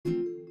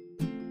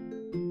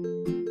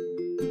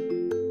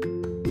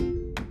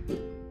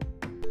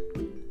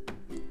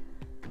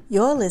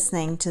You're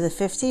listening to the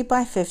 50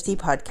 by 50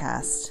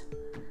 podcast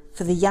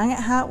for the young at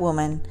heart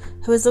woman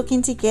who is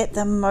looking to get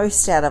the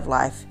most out of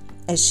life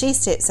as she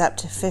steps up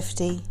to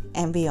 50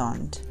 and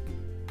beyond.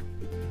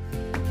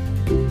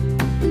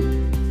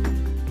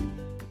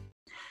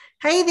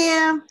 Hey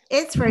there,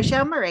 it's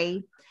Rochelle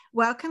Marie.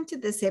 Welcome to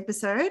this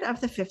episode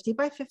of the 50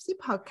 by 50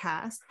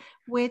 podcast,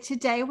 where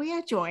today we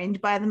are joined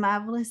by the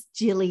marvelous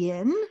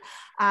Gillian,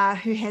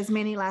 who has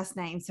many last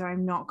names, so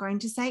I'm not going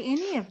to say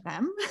any of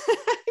them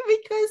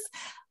because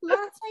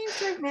last names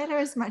don't matter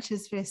as much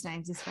as first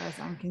names as far as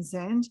I'm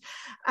concerned.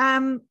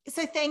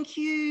 So thank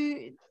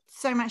you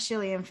so much,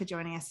 Gillian, for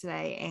joining us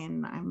today,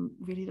 and I'm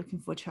really looking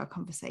forward to our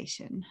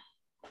conversation.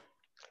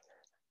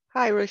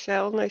 Hi,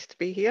 Rochelle. Nice to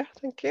be here.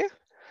 Thank you.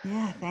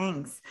 Yeah,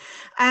 thanks.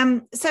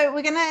 So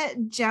we're going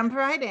to jump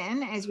right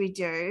in, as we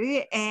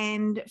do,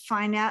 and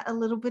find out a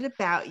little bit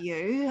about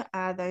you.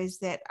 Those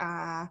that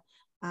are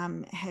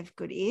have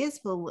good ears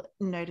will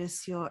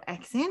notice your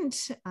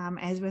accent,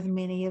 as with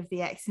many of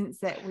the accents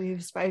that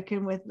we've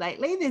spoken with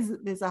lately.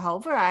 There's a whole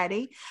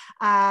variety.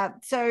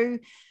 So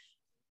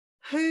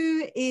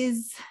who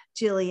is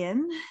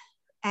Gillian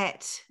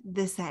at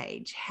this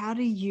age? How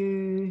do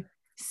you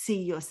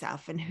see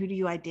yourself, and who do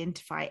you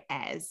identify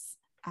as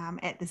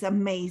at this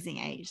amazing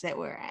age that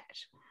we're at?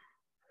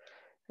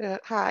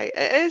 Hi,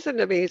 it is an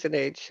amazing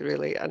age,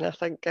 really, and I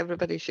think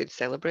everybody should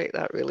celebrate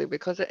that, really,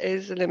 because it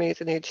is an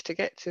amazing age to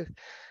get to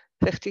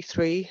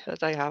 53,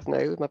 as I have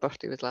now. My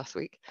birthday was last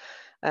week.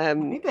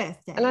 Happy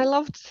birthday. And I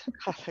loved,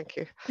 thank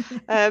you.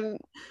 I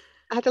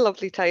had a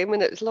lovely time,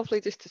 and it was lovely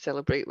just to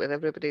celebrate with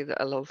everybody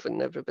that I love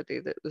and everybody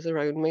that was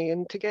around me.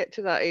 And to get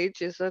to that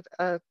age is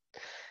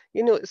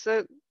it's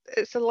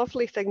a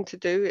lovely thing to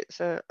do.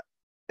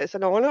 It's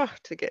an honour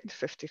to get to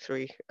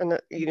 53, and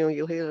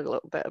you'll hear a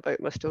little bit about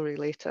my story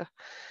later.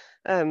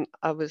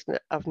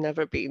 I've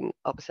never been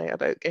upset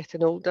about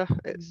getting older.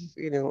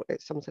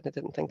 It's something I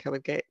didn't think I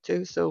would get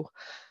to. So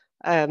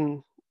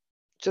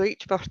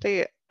each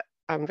birthday,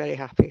 I'm very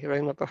happy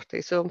around my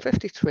birthday. So I'm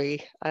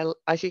 53.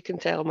 As you can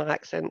tell, my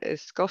accent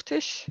is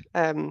Scottish.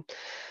 I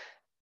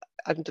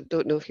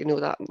don't know if you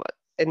know that, but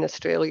in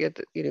Australia,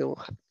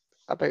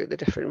 about the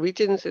different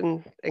regions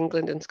in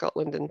England and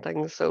Scotland and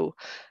things. So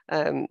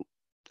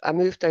I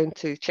moved down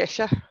to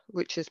Cheshire,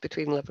 which is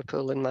between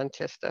Liverpool and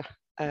Manchester,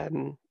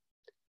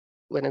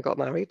 when I got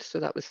married. So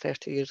that was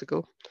 30 years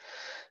ago.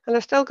 And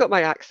I've still got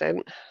my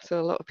accent. So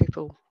a lot of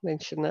people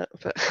mention that,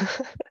 but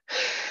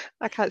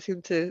I can't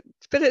seem to,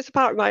 but it's a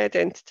part of my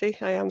identity.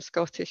 I am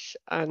Scottish,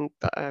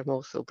 but I'm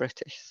also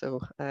British. So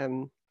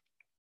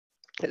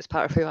it's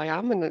part of who I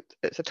am, and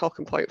it's a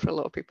talking point for a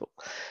lot of people.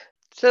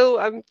 So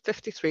I'm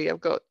 53.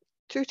 I've got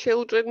two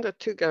children. They're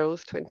two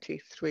girls,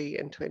 23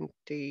 and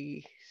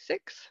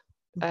 26.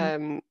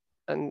 And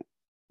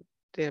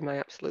they're my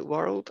absolute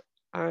world.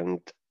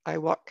 And I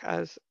work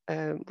as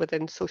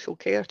within social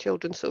care,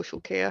 children's social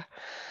care,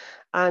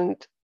 and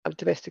I'm a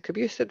domestic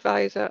abuse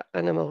advisor,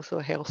 and I'm also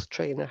a health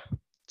trainer.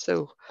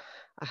 So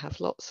I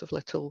have lots of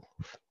little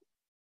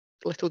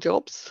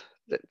jobs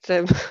that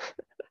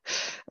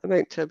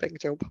amount to a big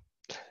job.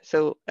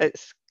 So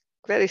it's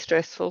very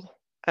stressful.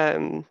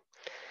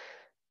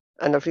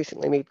 And I've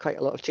recently made quite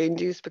a lot of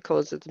changes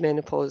because of the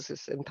menopause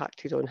has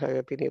impacted on how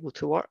I've been able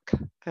to work.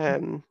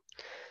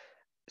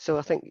 So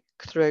I think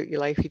throughout your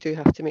life, you do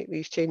have to make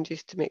these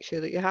changes to make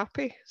sure that you're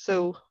happy.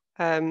 So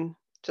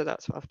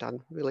that's what I've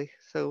done, really.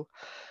 So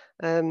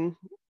I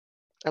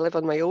live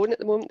on my own at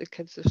the moment. The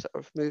kids have sort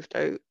of moved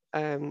out,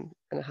 and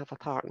I have a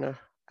partner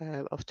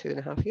of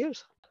 2.5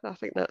 years. I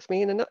think that's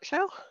me in a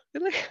nutshell,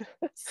 really.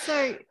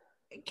 So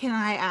can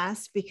I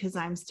ask, because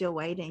I'm still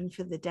waiting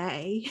for the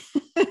day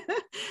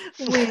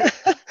when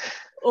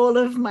all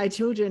of my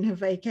children have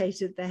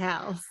vacated the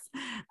house,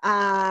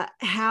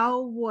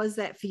 how was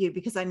that for you?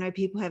 Because I know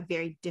people have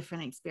very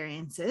different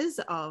experiences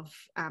of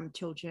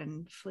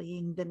children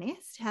fleeing the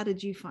nest. How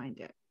did you find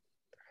it?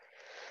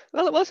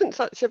 Well, it wasn't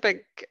such a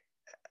big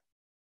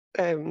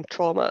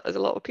trauma as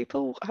a lot of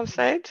people have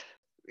said.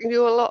 A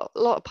lot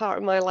of part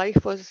of my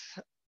life was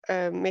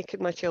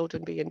making my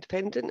children be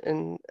independent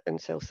and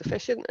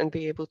self-sufficient and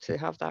be able to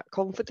have that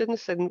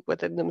confidence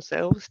within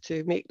themselves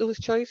to make those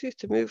choices,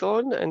 to move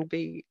on and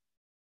be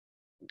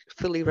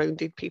fully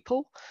rounded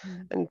people.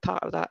 And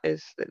part of that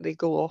is that they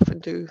go off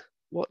and do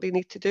what they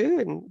need to do,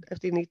 and if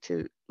they need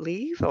to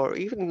leave or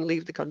even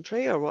leave the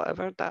country or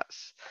whatever,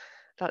 that's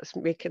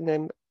making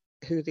them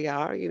who they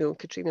are.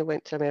 Katrina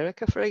went to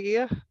America for a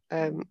year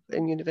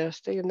in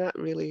university, and that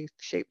really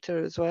shaped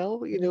her as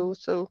well.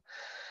 So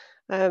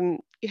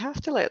you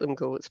have to let them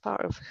go. It's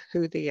part of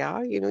who they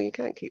are. You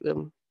can't keep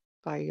them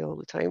by you all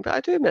the time, but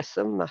I do miss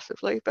them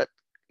massively. But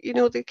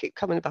they keep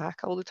coming back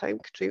all the time.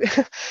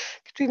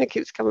 Katrina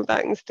keeps coming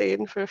back and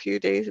staying for a few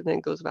days and then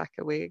goes back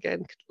away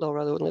again.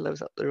 Laura only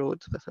lives up the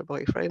road with her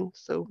boyfriend.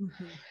 So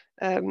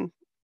and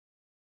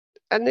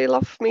they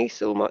love me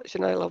so much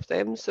and I love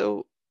them.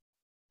 So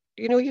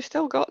you've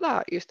still got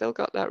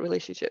that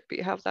relationship, but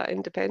you have that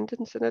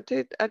independence. And I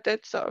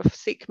did sort of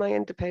seek my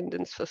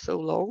independence for so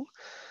long.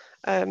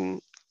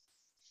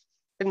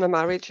 in my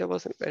marriage, I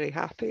wasn't very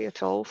happy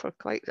at all for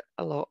quite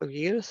a lot of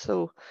years.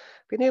 So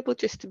being able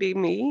just to be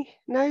me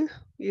now,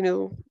 you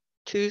know,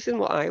 choosing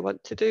what I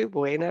want to do,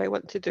 when I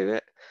want to do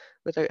it,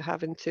 without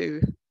having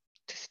to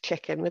just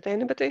check in with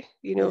anybody,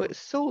 you know, Yeah. it's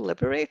so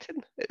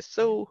liberating. It's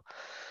so,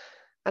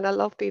 and I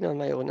love being on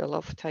my own. I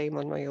love time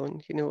on my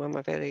own. You know,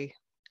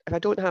 if I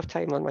don't have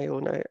time on my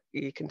own,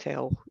 you can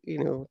tell,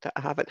 you know, that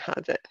I haven't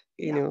had it,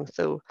 you Yeah. know,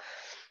 so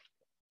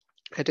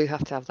I do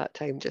have to have that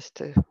time just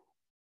to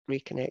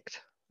reconnect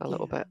a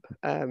little Yeah.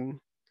 bit.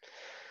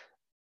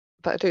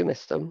 But I do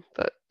miss them.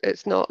 But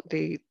it's not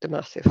the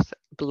massive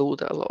blow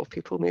that a lot of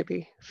people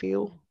maybe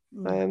feel.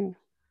 Mm.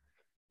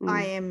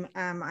 Um,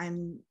 mm.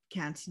 I'm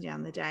counting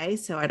down the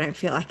days, so I don't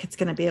feel like it's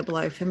going to be a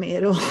blow for me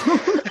at all.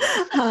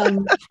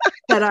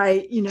 But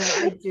I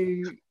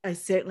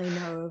certainly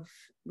know of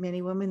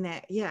many women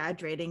that, are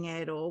dreading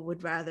it or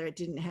would rather it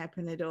didn't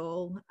happen at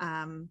all.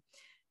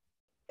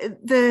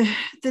 The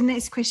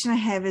next question I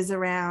have is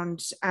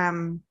around,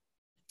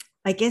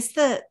 I guess,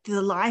 the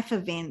life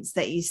events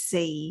that you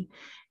see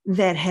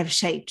that have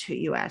shaped who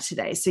you are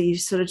today. So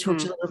you've sort of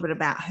talked a little bit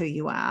about who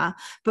you are,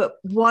 but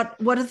what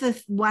are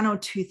the one or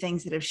two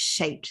things that have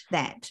shaped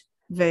that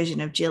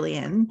version of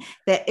Gillian,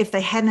 that if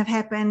they hadn't have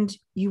happened,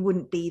 you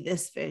wouldn't be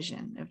this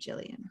version of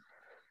Gillian?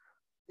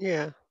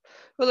 Yeah.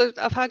 Well,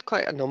 I've had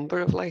quite a number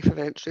of life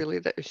events really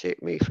that have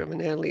shaped me from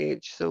an early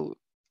age. So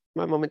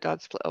my mum and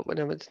dad split up when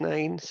I was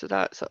 9. So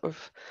that sort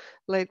of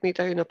led me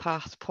down a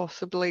path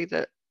possibly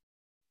that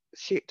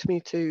shaped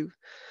me to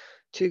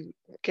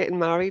getting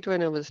married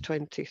when I was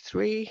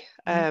 23,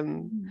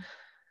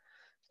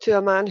 to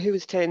a man who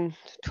was 10,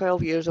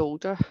 12 years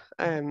older,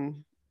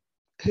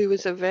 who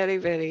was a very,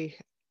 very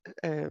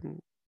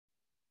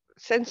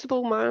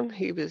sensible man.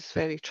 He was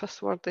very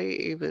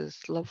trustworthy. He was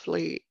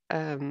lovely.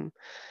 And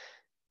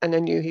I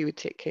knew he would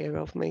take care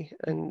of me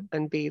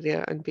and be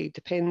there and be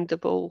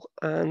dependable.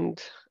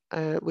 And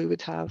we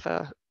would have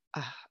a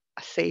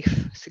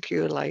safe,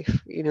 secure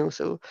life, you know.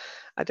 So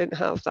I didn't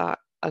have that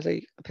as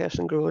a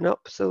person growing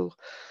up. So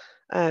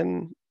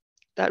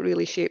that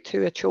really shaped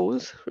who I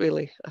chose,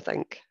 really, I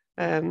think.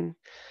 And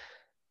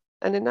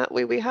in that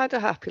way, we had a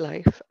happy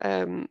life.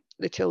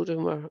 The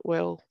children were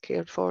well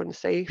cared for and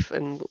safe,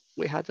 and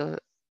we had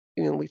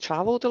we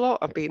travelled a lot.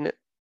 I've been at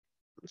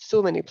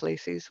so many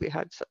places. We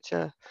had such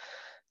a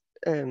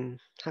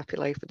happy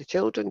life with the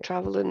children,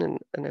 travelling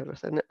and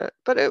everything.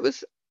 But it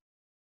was,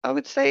 I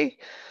would say,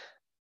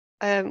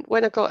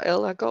 when I got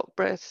ill,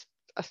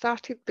 I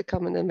started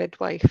becoming a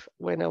midwife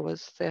when I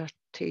was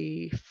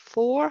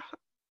 34,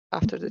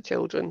 after the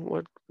children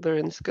were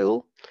in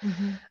school.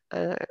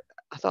 I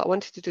thought I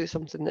wanted to do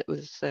something that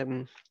was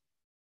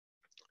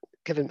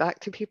giving back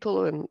to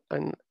people,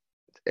 and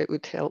it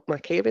would help my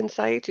caring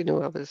side. You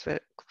know, I was very,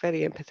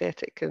 very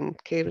empathetic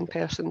and caring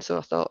person, so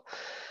I thought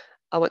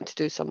I want to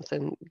do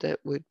something that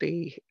would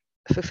be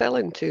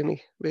fulfilling to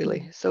me,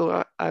 really.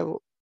 So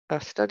I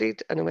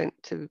studied and I went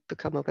to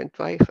become a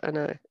midwife, and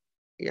I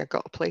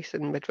got a place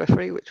in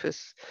midwifery, which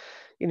was,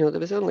 you know, there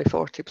was only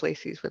 40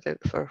 places with it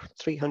for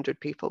 300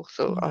 people.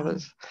 So I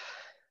was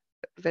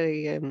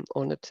very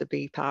honoured to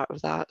be part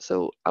of that.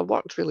 So I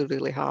worked really,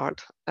 really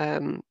hard,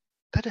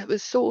 but it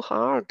was so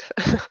hard.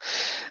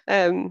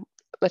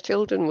 My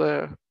children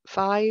were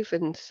 5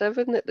 and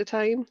 7 at the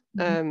time,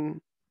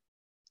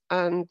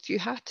 and you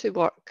had to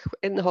work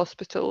in the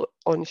hospital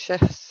on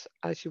shifts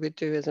as you would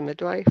do as a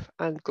midwife,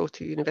 and go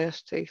to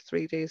university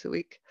 3 days a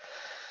week.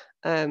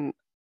 And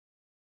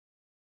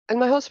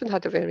my husband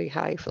had a very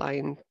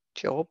high-flying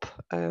job,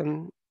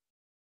 and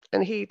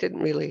he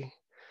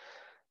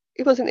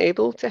wasn't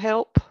able to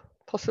help,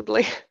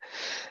 possibly.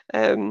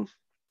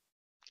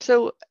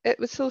 So it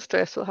was so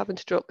stressful having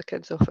to drop the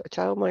kids off at a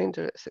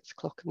childminder at 6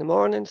 o'clock in the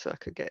morning so I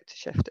could get to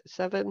shift at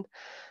 7.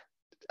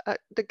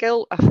 The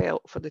guilt I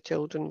felt for the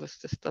children was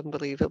just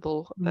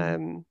unbelievable,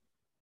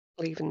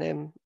 leaving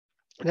them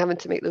and having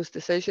to make those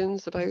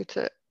decisions about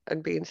it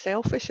and being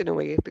selfish in a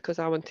way because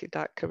I wanted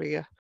that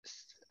career.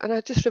 And I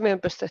just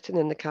remember sitting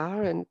in the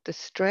car and the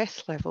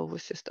stress level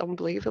was just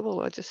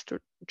unbelievable. I just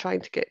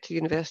trying to get to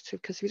university,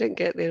 because if you didn't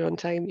get there on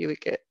time,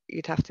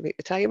 you'd have to make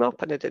the time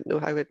up, and I didn't know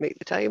how I'd make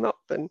the time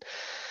up, and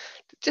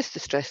just the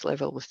stress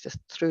level was just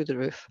through the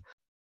roof.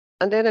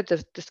 And then I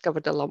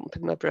discovered a lump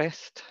in my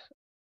breast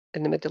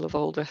in the middle of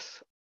all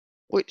this,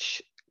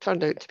 which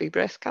turned out to be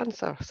breast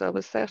cancer. So I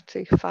was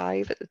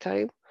 35 at the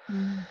time.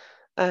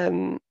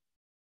 And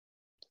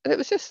it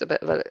was just a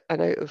bit of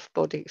an out of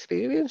body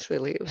experience,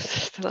 really. It was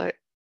just like,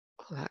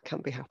 oh, that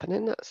can't be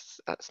happening.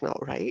 That's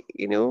not right,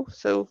 you know.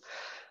 So,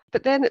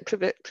 but then it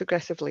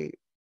progressively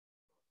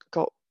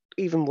got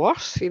even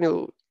worse. You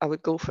know, I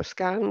would go for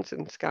scans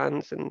and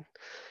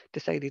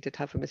decided I'd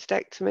have a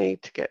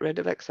mastectomy to get rid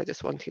of it because I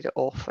just wanted it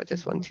off. I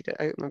just wanted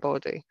it out of my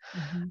body.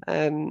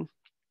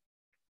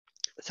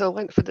 So I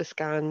went for the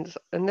scans,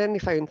 and then they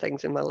found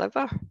things in my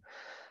liver,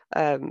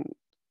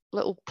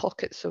 little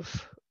pockets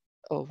of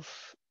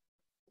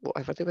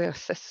whatever they were,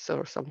 cysts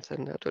or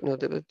something. I don't know.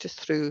 They were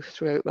just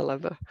throughout my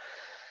liver.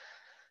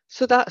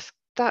 So that's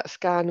that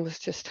scan was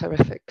just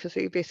horrific, because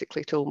he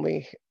basically told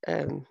me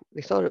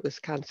they thought it was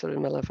cancer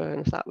in my liver,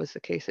 and if that was the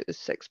case, it was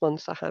 6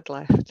 months I had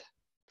left.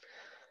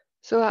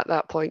 So at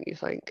that point, you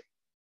think,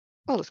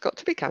 well, it's got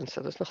to be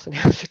cancer. There's nothing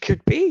else it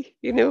could be,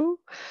 you know.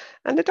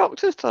 And the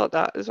doctors thought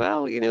that as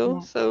well, you know.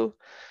 Yeah.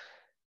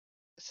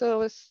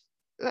 So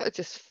that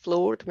just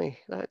floored me.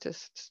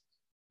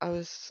 I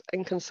was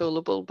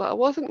inconsolable, but I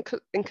wasn't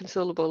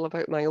inconsolable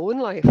about my own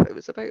life. It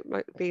was about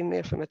being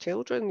there for my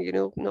children, you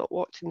know, not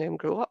watching them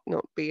grow up,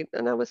 not being.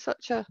 And I was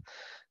such a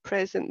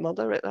present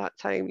mother at that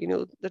time. You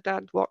know, the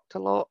dad worked a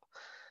lot.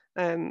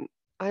 Um,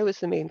 I was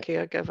the main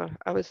caregiver.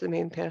 I was the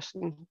main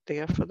person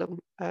there for them.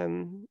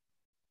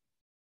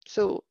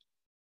 So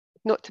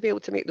not to be able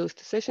to make those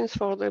decisions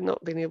for them,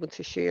 not being able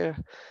to share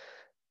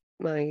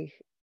my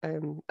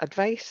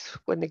advice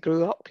when they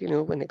grew up, you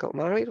know, when they got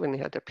married, when they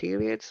had their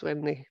periods,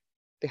 when they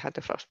had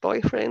their first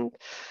boyfriend.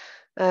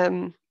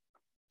 And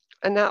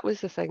that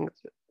was the thing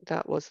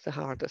that was the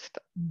hardest.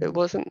 It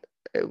wasn't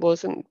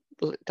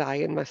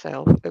dying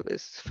myself. It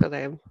was for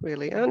them,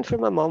 really, and for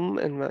my mum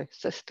and my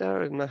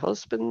sister and my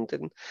husband.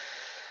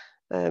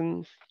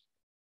 And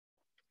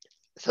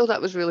so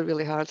that was really,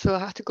 really hard. So I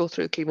had to go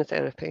through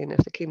chemotherapy, and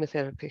if the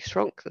chemotherapy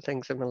shrunk the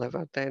things in my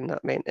liver, then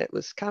that meant it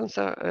was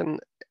cancer, and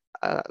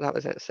that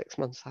was it, 6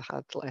 months I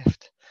had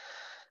left.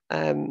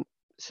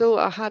 So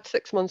I had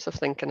 6 months of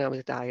thinking I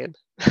was dying,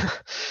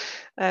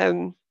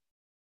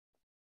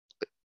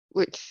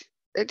 which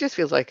it just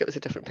feels like it was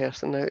a different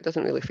person now. It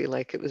doesn't really feel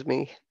like it was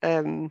me.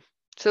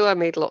 So I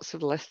made lots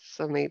of lists.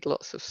 I made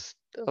lots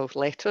of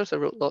letters. I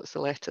wrote lots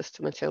of letters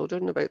to my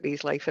children about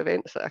these life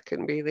events that I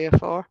couldn't be there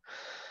for.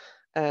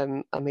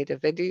 I made a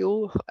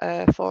video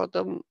for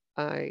them.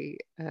 I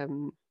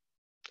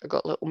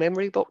got little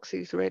memory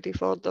boxes ready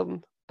for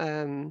them,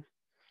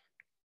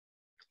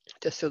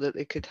 just so that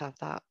they could have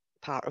that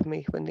part of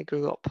me when they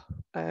grew up.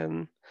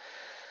 And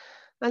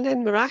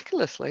then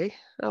miraculously,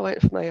 I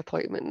went for my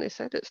appointment and they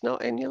said, it's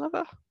not in your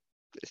liver.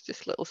 It's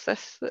just little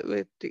cysts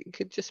that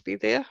could just be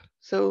there.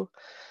 So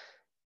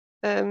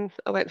I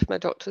went for my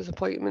doctor's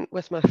appointment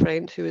with my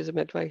friend, who was a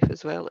midwife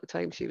as well. At the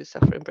time, she was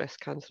suffering breast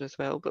cancer as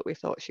well, but we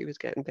thought she was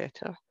getting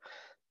better.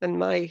 And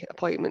my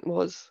appointment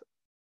was,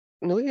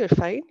 no, you're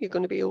fine. You're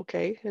going to be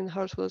okay. And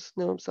hers was,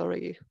 no, I'm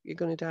sorry, you're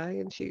going to die.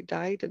 And she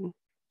died in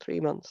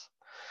 3 months.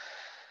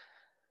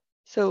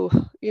 So,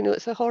 you know,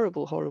 it's a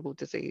horrible, horrible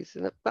disease.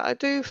 But I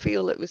do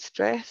feel it was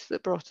stress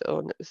that brought it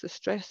on. It was the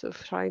stress of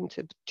trying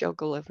to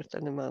juggle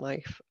everything in my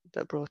life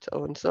that brought it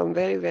on. So I'm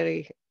very,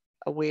 very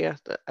aware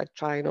that I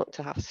try not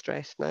to have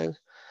stress now,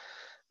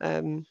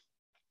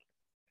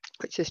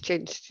 which has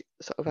changed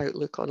sort of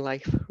outlook on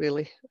life,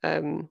 really.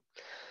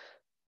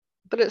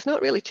 But it's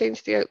not really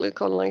changed the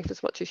outlook on life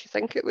as much as you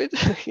think it would.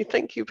 You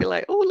think you'd be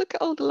like, oh, look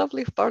at all the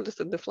lovely birds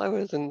and the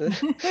flowers and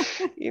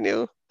the, you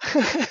know.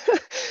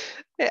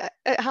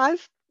 It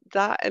has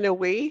that in a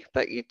way,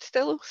 but you'd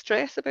still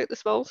stress about the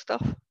small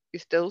stuff. You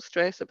still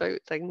stress about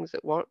things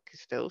at work. You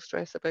still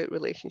stress about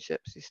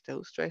relationships. You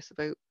still stress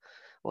about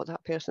what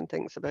that person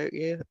thinks about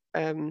you.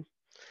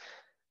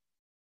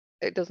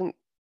 It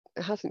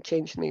hasn't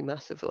changed me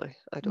massively,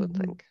 I don't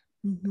think.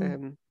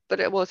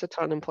 But it was a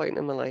turning point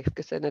in my life,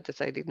 because then I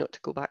decided not to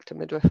go back to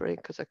midwifery,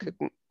 because I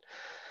couldn't.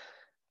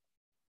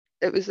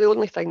 It was the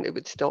only thing that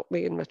would stop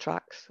me in my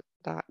tracks,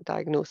 that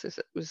diagnosis.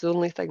 It was the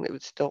only thing that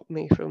would stop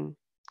me from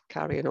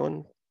carrying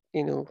on.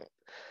 You know,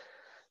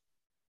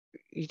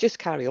 you just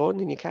carry on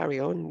and you carry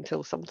on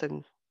until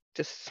something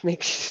just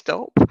makes you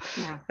stop.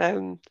 Yeah.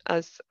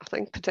 As I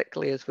think,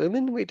 particularly as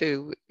women, we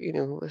do. You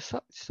know, we're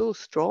so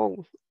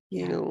strong.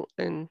 Yeah. You know,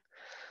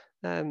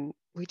 and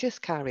we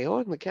just carry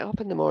on. We get up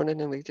in the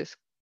morning and we just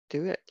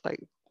do it, like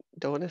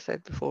Donna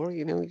said before.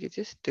 You know, you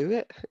just do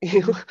it.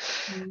 You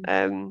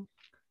know,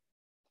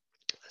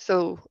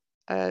 so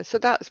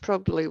that's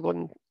probably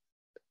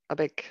a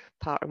big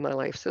part of my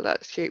life. So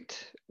that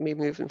shaped me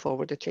moving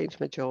forward. I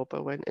changed my job. I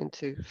went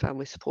into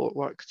family support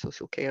work,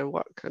 social care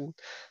work, and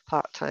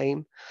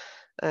part-time,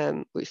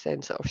 which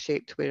then sort of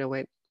shaped where I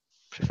went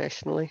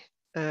professionally.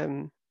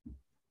 And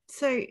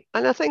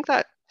I think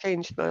that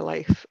changed my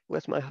life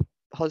with my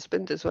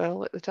husband as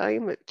well at the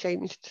time. It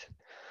changed.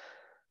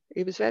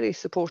 He was very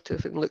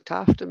supportive and looked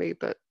after me,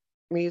 but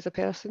me as a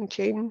person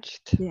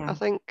changed, I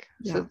think.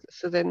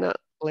 So then that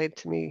led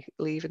to me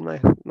leaving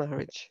my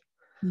marriage.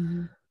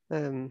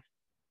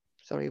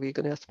 Sorry, were you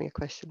going to ask me a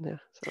question there?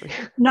 Sorry.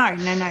 No,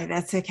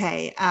 that's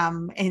okay.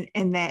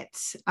 And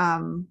that's,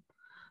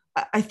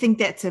 I think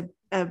that's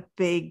a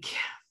big,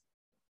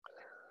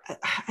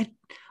 I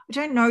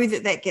don't know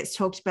that gets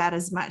talked about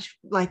as much.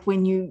 Like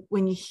when you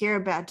hear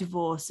about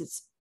divorce,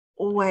 it's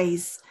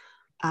always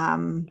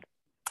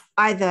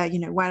either, you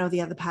know, one or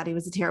the other party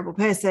was a terrible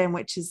person,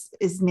 which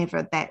is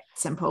never that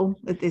simple.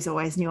 There's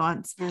always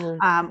nuance.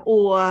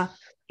 Or,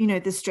 you know,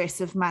 the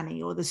stress of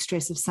money or the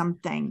stress of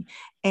something.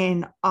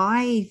 And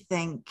I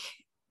think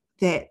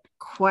that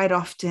quite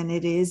often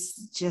it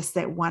is just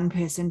that one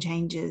person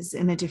changes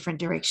in a different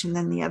direction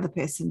than the other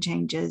person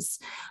changes.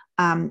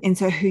 And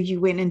so who you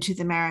went into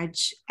the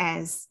marriage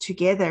as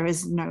together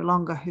is no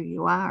longer who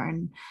you are.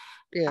 And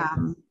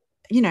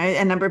you know,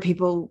 a number of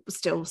people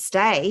still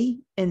stay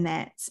in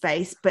that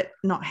space, but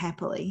not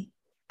happily.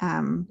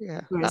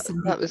 Yeah, Whereas some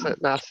that people was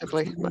it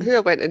massively. stay. Who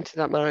I went into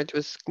that marriage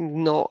was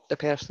not the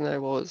person I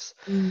was.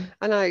 Mm.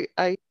 And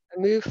I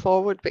moved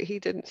forward, but he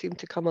didn't seem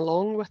to come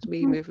along with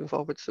me Mm. moving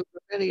forward. So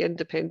we're very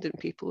independent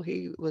people.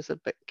 He was a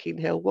bit keen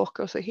hill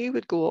walker, so he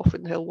would go off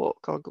and hill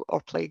walk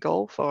or play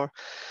golf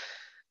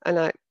and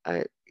I,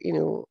 you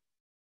know,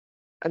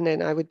 and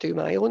then I would do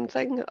my own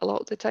thing a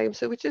lot of the time.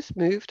 So we just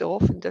moved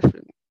off in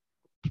different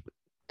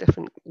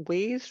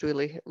ways,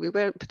 really. We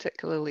weren't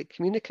particularly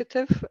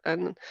communicative,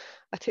 and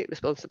I take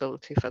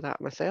responsibility for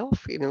that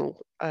myself. You know,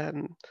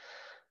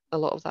 a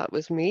lot of that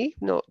was me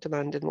not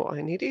demanding what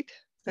I needed.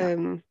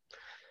 Yeah.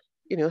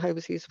 You know, how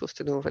was he supposed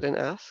to know if I didn't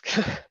ask?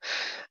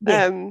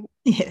 Yes. um,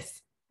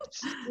 Yes.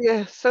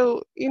 yeah,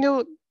 so, you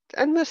know,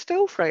 and we're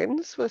still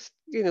friends.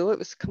 You know, it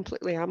was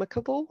completely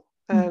amicable.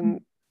 Mm-hmm.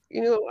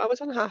 You know, I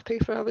was unhappy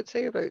for, I would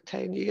say, about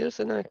 10 years,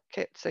 and I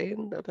kept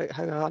saying about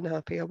how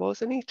unhappy I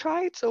was, and he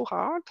tried so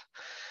hard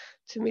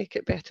to make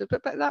it better.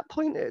 But by that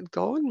point, it had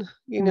gone.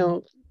 You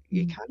know,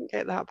 you Mm-hmm. can't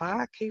get that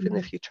back, even Mm-hmm.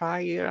 if you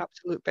try your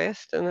absolute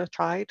best. And I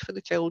tried for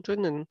the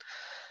children, and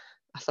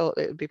I thought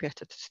it would be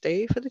better to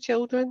stay for the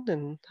children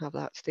and have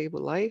that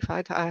stable life.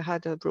 I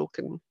had a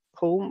broken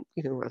home,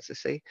 you know, as I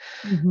say.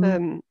 Mm-hmm.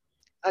 Um,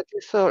 I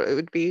just thought it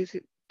would be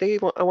easy.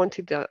 I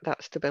wanted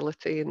that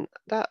stability and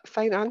that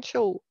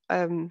financial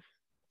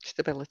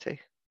stability,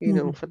 you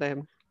know, for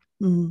them.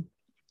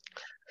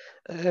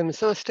 Mm-hmm.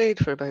 So I stayed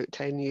for about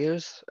 10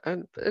 years,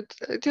 and it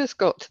just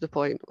got to the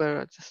point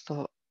where I just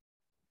thought,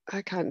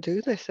 I can't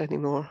do this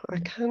anymore. I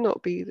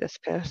cannot be this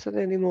person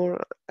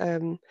anymore.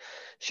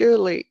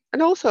 Surely,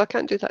 and also I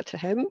can't do that to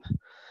him.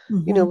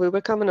 You know, Mm-hmm. we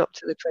were coming up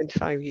to the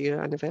 25-year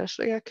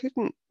anniversary. I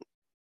couldn't,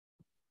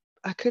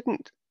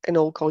 in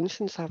all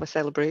conscience, have a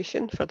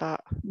celebration for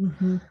that,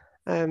 Mm-hmm.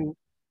 um,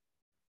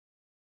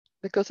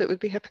 because it would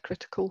be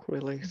hypocritical,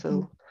 really. Mm-hmm.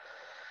 So,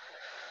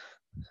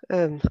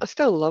 I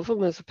still love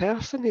him as a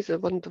person. He's a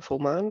wonderful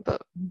man,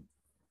 but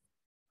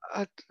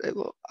I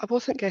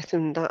wasn't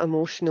getting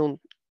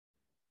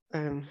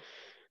um,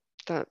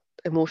 that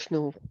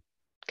emotional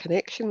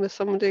connection with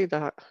somebody,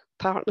 that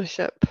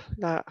partnership,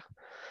 that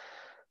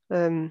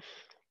um,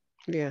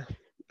 yeah.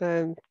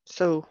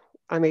 So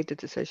I made the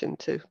decision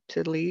to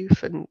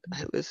leave, and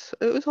it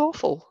was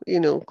awful, you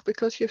know,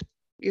 because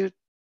you're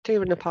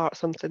tearing apart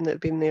something that had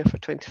been there for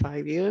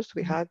 25 years.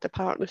 We had the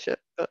partnership,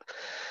 but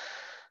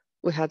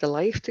we had a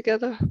life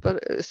together,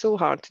 but it was so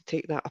hard to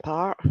take that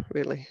apart,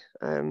 really,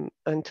 and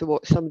to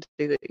watch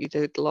somebody that you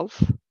did love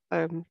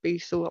be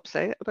so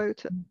upset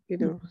about it, you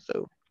know.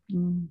 So,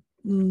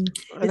 Mm-hmm.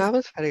 and I It's,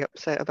 was very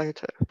upset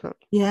about it, but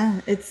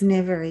yeah, it's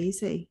never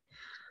easy.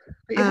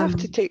 you have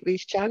to Um, take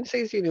these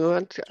chances, you know,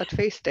 and I'd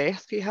face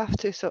death. You have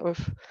to sort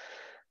of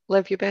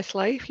live your best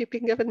life. You've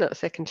been given that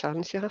second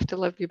chance. You have to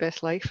live your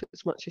best life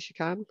as much as you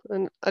can.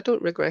 And I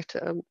don't regret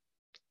it. I'm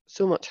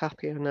so much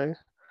happier now.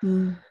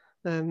 mm.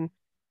 Um,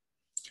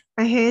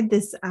 I heard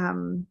this, I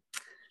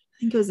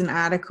think it was an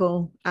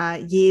article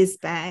years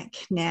back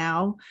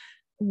now,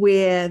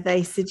 where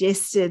they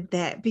suggested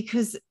that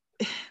because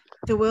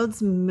the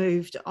world's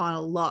moved on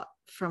a lot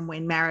from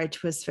when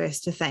marriage was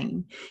first a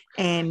thing.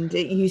 And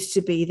it used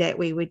to be that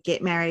we would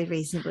get married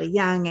reasonably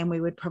young and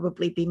we would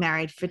probably be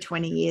married for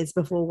 20 years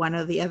before one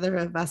or the other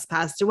of us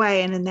passed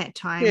away. And in that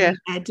time, yeah,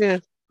 we had yeah.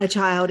 a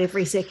child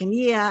every second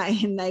year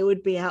and they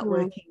would be out Mm,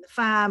 working the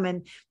farm.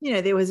 And, you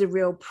know, there was a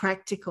real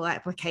practical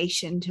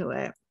application to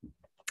it.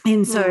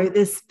 And so mm,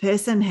 this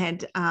person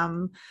had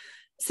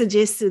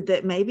suggested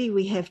that maybe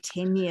we have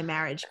 10-year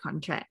marriage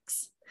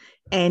contracts,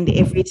 and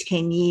every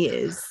 10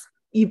 years,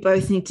 you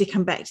both need to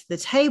come back to the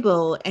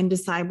table and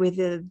decide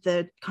whether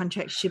the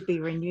contract should be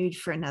renewed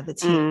for another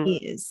 10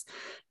 mm, years,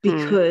 mm,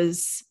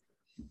 because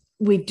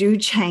we do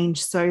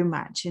change so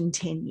much in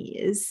 10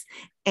 years.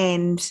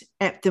 And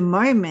at the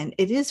moment,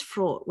 it is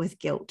fraught with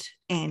guilt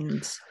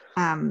and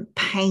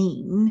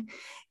pain.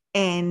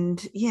 And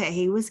yeah,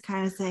 he was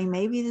kind of saying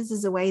maybe this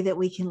is a way that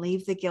we can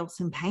leave the guilt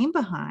and pain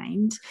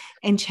behind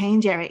and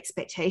change our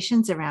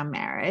expectations around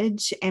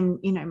marriage, and,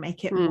 you know,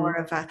 make it more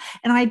mm. of a,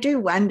 and I do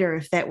wonder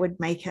if that would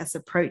make us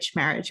approach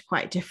marriage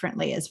quite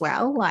differently as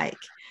well. Like,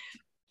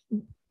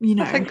 you I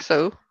know, think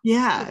so. I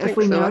yeah, if think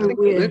we so. I know think it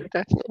we're, would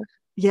definitely.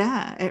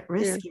 yeah, at Yeah.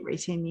 risk every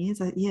 10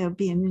 years, yeah, it'd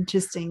be an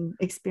interesting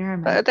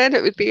experiment. But then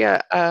it would be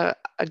a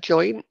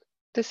joint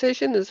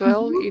decision as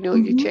well. You know,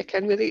 Mm-hmm, you mm-hmm. check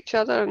in with each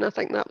other, and I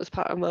think that was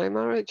part of my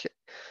marriage.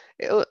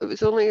 It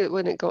was only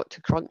when it got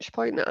to crunch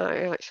point that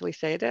I actually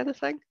said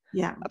anything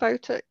Yeah,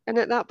 about it, and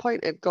at that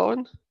point it'd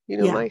gone. You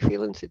know, yeah, my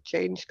feelings had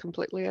changed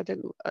completely. I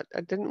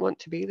didn't want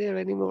to be there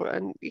anymore,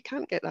 and you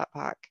can't get that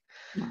back.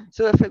 no,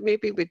 So if it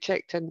maybe we'd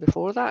checked in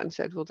before that and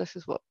said, well, this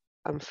is what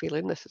I'm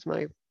feeling, this is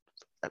my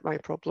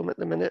problem at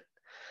the minute,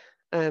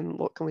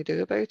 what can we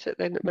do about it,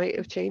 then it might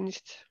have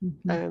changed.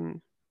 mm-hmm.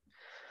 um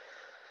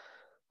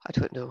I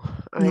don't know.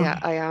 No,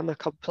 I am a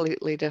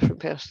completely different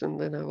person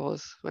than I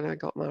was when I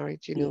got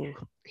married. You yeah, know,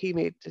 he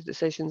made the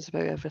decisions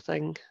about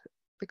everything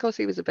because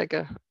he was a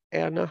bigger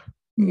earner.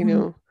 You mm-hmm.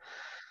 know,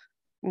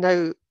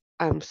 now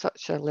I'm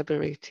such a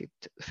liberated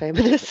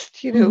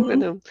feminist, you know,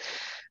 Mm-hmm.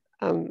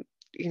 and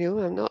you know,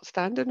 I'm not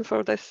standing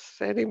for this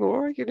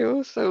anymore, you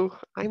know, so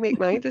I make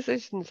my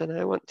decisions and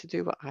I want to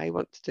do what I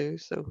want to do.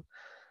 So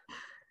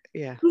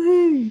yeah.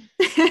 Woo.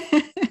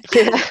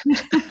 Yeah.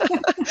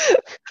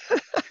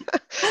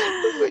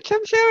 Which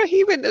I'm sure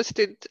he wouldn't have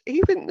stood,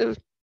 he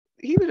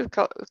would have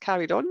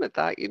carried on with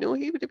that, you know,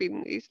 he would have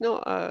been, he's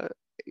not a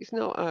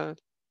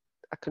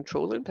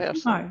controlling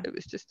person. No. It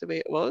was just the way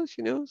it was,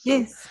 you know, so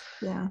Yes.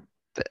 Yeah.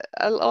 but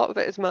a lot of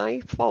it is my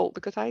fault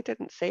because I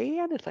didn't say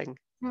anything,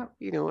 Yep.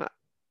 you know,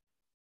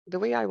 the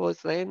way I was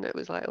then, it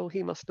was like, oh,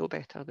 he must know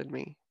better than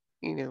me,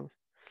 you know,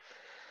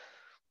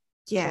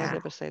 so I Yeah.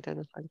 never said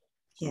anything.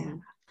 Yeah.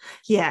 Mm.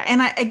 Yeah.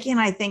 And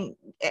I think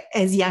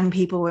as young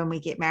people, when we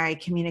get married,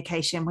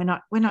 communication,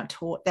 we're not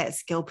taught that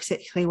skill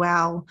particularly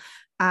well.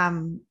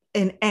 And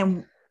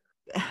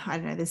I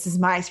don't know, this is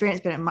my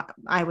experience, but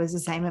I was the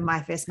same in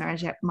my first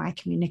marriage. My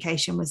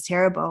communication was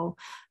terrible.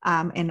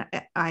 And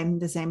I'm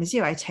the same as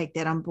you. I take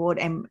that on board.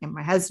 And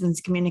my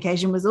husband's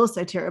communication was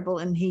also terrible,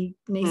 and he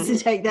needs to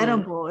Mm-hmm. take that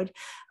on Mm. board.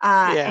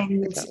 Yeah,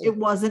 And exactly. it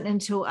wasn't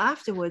until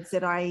afterwards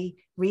that I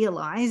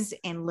realized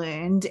and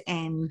learned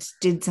and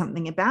did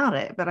something about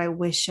it. But I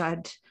wish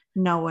I'd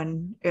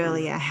known Mm.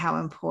 earlier how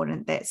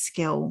important that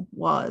skill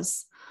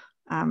was.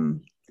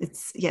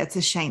 It's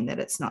a shame that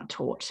it's not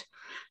taught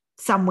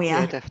Yeah,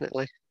 somewhere.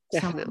 definitely.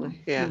 Somewhere.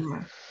 Definitely. Yeah.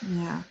 Yeah.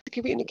 Yeah. To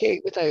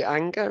communicate without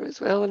anger as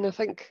well. And I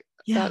think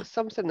Yeah. that's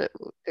something that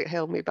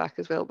held me back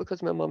as well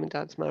because my mum and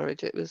dad's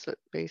marriage, it was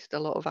based a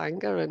lot of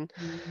anger. And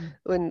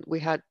Mm.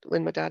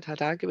 when my dad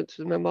had arguments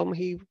with my mum,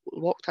 he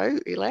walked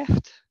out, he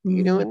left,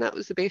 you know, Mm. and that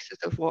was the basis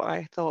of what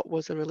I thought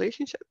was a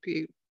relationship.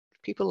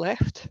 People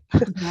left.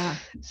 Yeah.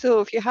 So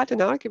if you had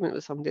an argument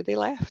with somebody, they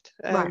left.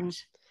 Right.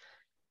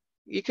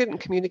 You couldn't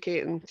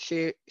communicate and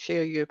share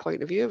your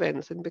point of view of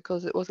anything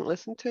because it wasn't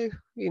listened to, you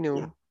Yeah.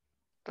 know,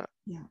 that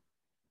Yeah.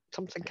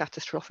 something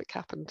catastrophic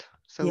happened.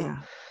 So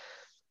Yeah.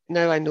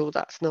 now I know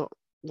that's not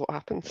what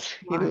happens.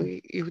 You know, No.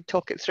 you would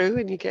talk it through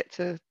and you get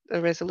to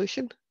a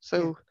resolution. Yeah.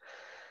 So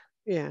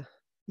yeah.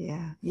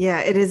 Yeah. Yeah.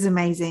 It is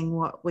amazing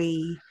what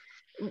we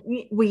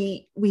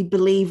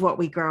believe, what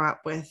we grow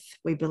up with.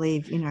 We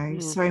believe,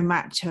 Mm, so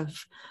much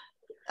of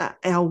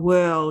our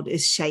world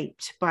is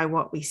shaped by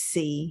what we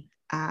see,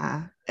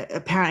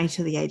 apparently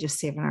to the age of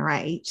 7 or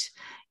 8.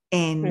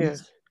 And yeah.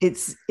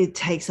 it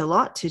takes a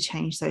lot to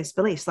change those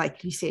beliefs.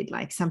 Like you said,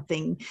 like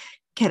something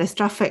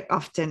catastrophic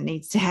often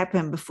needs to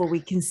happen before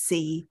we can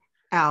see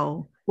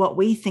our what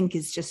we think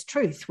is just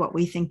truth, what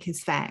we think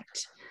is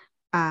fact,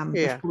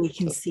 Yeah. before we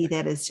can see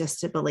Totally. that as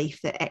just a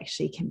belief that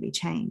actually can be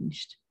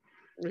changed.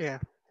 Yeah.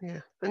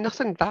 Yeah. And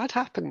nothing bad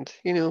happened.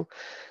 You know,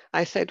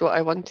 I said what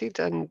I wanted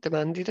and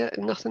demanded it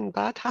and nothing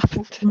bad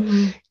happened. You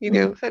Mm-hmm.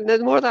 know, and the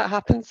more that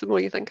happens, the more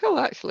you think, oh,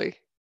 actually,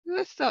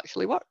 this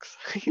actually works,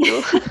 you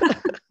know.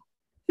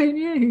 Who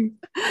knew?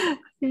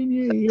 Who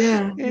knew?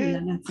 Yeah, Yeah. yeah,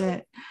 that's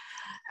it.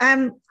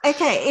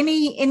 Okay.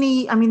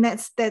 Any? I mean,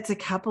 that's a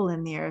couple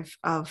in there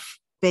of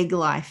big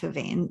life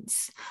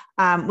events.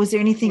 Was there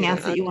anything Yeah.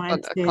 else that I you just wanted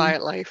want a to?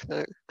 quiet life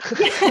now.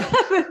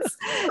 Yeah,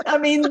 I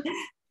mean,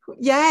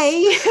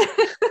 yay!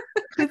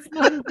 It's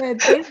not a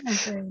bad thing, I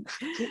think.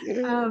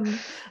 Yeah. Um,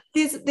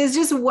 there's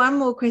just one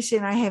more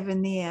question I have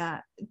in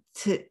there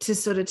to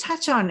sort of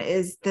touch on,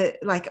 is that,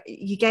 like,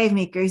 you gave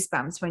me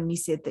goosebumps when you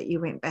said that you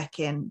went back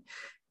in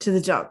to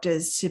the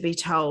doctors to be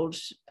told,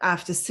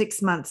 after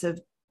 6 months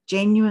of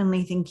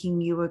genuinely thinking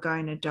you were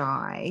going to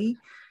die,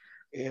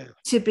 Yeah.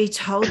 to be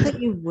told that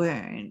you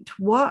weren't.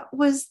 What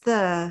was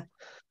the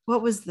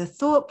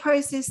thought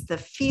process, the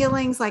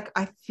feelings? Like,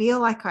 I feel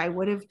like I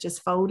would have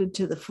just folded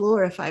to the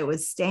floor if I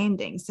was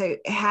standing. So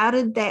how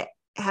did that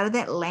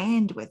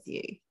land with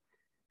you?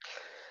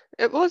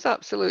 It was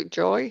absolute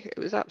joy. It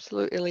was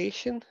absolute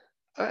elation.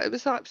 It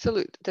was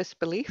absolute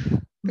disbelief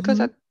because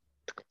Mm-hmm. I'd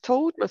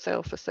told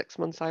myself for 6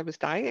 months I was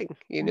dying.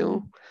 You know,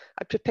 Mm-hmm.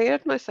 I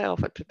prepared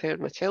myself. I prepared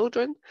my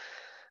children.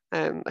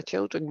 My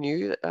children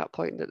knew at that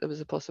point that there was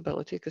a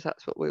possibility because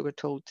that's what we were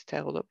told to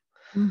tell them.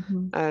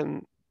 Mm-hmm.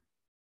 Um,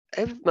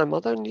 my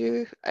mother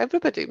knew.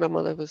 Everybody. My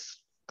mother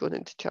was going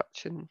into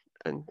church and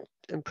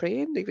and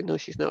praying, even though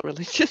she's not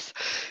religious.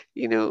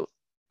 You know,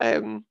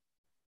 um,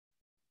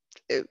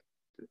 it,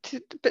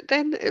 but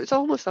then it was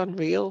almost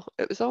unreal.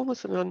 It was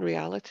almost an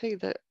unreality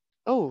that,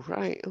 oh,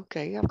 right,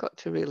 okay, I've got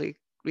to really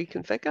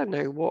reconfigure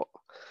now what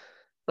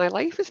my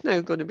life is now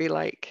going to be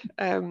like.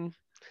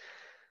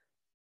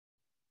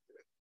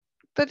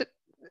 But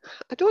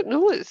I don't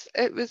know.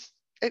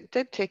 It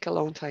did take a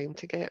long time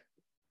to get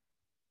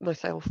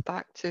myself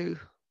back to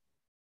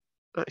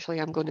actually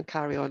I'm going to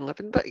carry on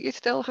living. But you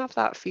still have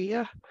that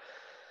fear.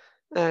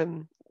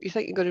 You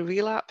think you're going to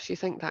relapse. You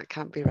think that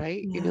can't be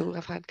right. You Yeah. know,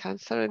 I've had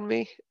cancer in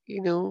me.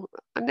 You know,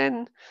 and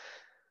then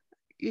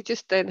you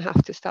just then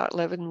have to start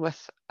living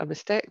with a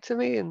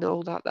mastectomy and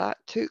all that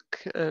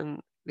took,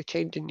 and the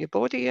change in your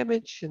body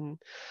image and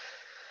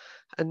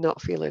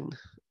not feeling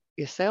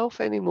yourself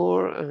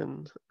anymore,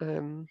 and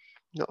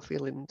not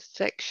feeling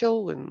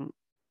sexual, and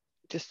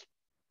just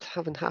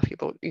having half your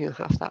body,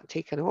 half that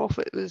taken off.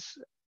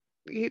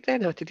 you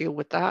then had to deal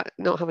with that,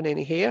 not having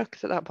any hair,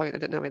 because at that point I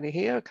didn't have any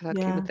hair because I had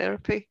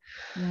chemotherapy.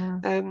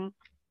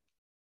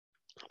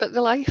 But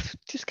the life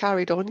just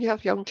carried on. You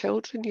have young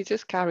children, you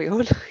just carry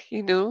on.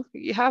 You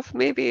have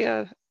maybe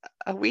a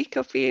week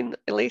of being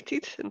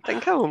elated and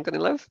think, oh, I'm going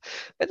to live.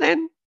 But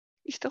then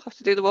you still have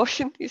to do the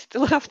washing. You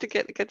still have to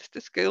get the kids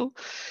to school.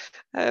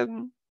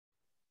 And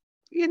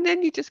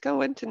then you just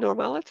go into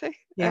normality.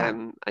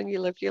 And you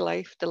live your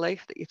life, the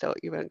life that you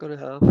thought you weren't going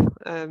to have.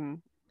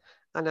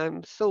 And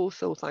I'm so,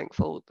 so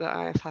thankful that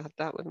I've had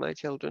that with my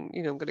children.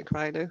 I'm going to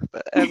cry now.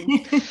 But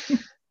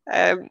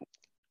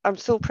I'm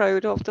so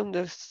proud of them.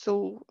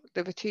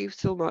 They've achieved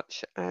so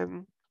much.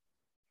 And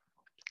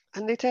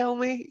they tell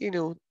me,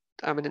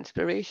 I'm an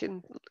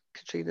inspiration.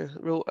 Katrina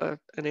wrote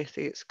an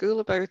essay at school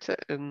about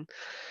it, and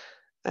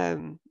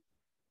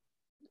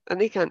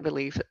they can't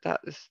believe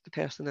that is the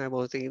person I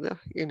was either,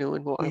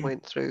 and what I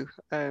went through.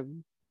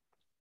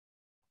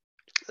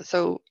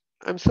 So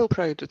I'm so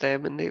proud of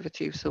them, and they've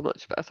achieved so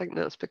much. But I think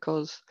that's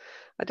because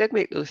I did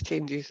make those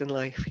changes in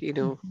life,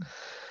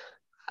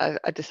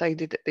 I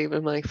decided that they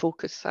were my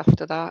focus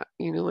after that,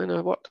 and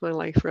I worked my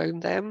life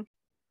around them.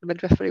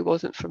 Midwifery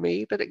wasn't for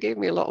me, but it gave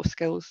me a lot of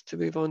skills to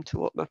move on to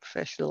what my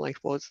professional life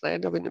was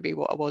then. I wouldn't be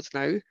what I was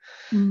now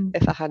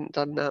if I hadn't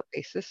done that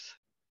basis.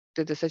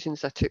 The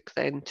decisions I took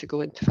then to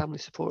go into family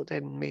support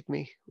then made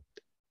me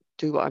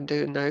do what I'm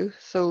doing now.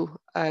 So,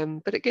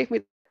 but it gave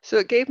me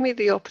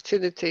the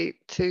opportunity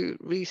to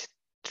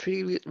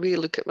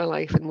re-look at my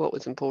life and what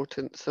was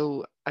important.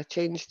 So I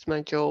changed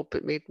my job.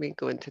 It made me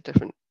go into a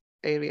different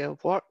area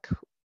of work,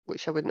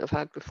 which I wouldn't have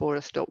had before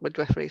I stopped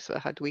midwifery. So I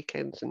had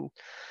weekends and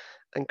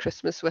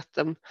Christmas with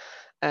them.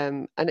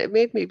 And it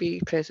made me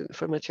be present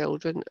for my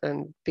children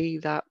and be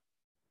that,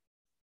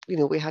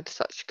 we had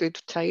such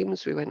good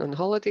times. We went on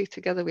holiday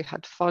together. We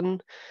had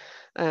fun.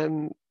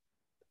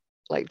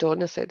 Like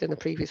Donna said in a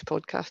previous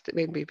podcast, it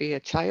made me be a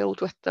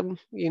child with them.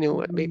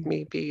 It made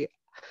me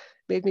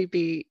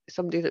be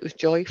somebody that was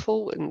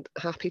joyful and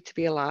happy to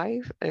be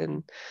alive.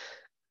 And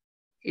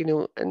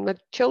and my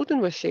children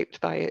were shaped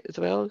by it as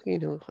well.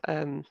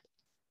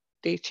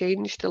 They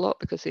changed a lot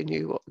because they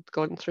knew what I'd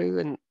gone through,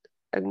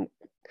 and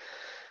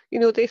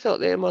they thought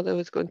their mother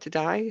was going to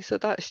die, so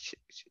that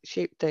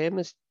shaped them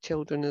as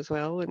children as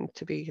well, and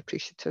to be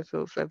appreciative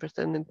of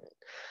everything.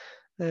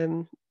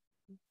 And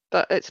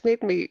but it's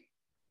made me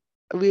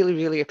really,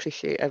 really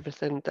appreciate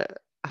everything that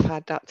I've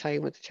had that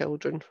time with the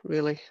children.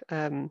 Really,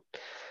 I've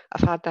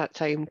had that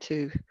time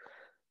to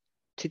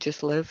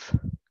just live.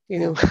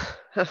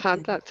 I've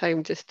had that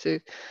time just to.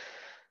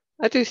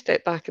 I do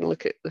step back and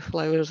look at the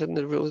flowers and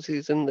the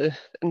roses and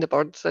the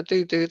birds. I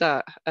do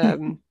that.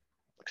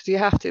 Because you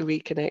have to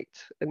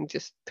reconnect and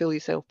just pull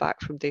yourself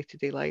back from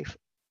day-to-day life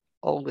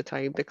all the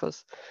time,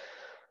 because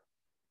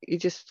you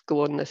just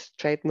go on this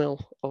treadmill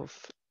of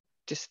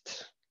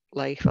just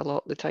life a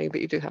lot of the time, but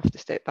you do have to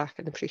step back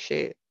and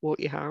appreciate what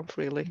you have,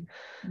 really.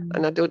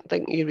 And I don't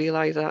think you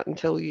realise that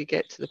until you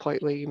get to the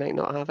point where you might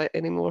not have it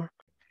anymore.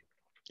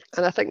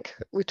 And I think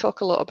we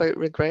talk a lot about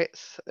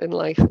regrets in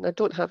life, and I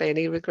don't have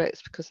any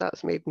regrets, because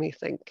that's made me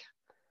think,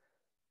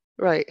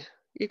 right,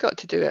 you got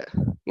to do it.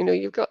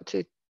 You've got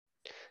to.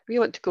 If you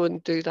want to go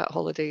and do that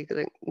holiday,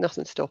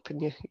 nothing's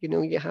stopping you.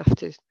 You have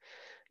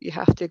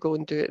to go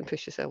and do it and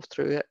push yourself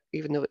through it,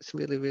 even though it's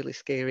really, really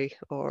scary.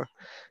 Or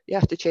you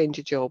have to change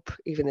your job,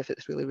 even if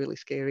it's really, really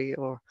scary,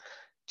 or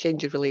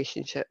change your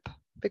relationship,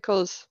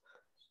 because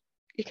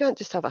you can't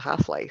just have a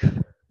half life.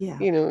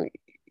 You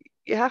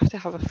have to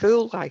have a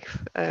full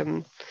life,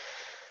 and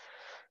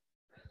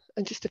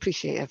just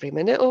appreciate every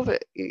minute of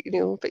it.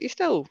 But you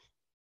still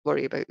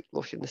worry about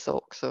washing the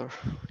socks, or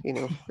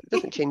it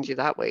doesn't change you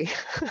that way.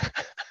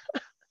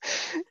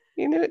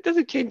 It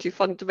doesn't change you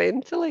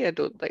fundamentally, I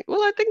don't think.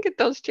 Well, I think it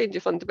does change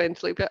you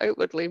fundamentally, but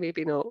outwardly,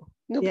 maybe not.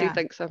 Nobody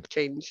thinks I've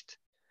changed.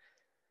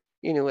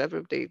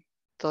 Everybody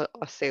thought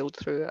I sailed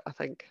through it, I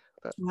think.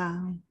 But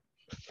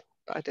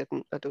I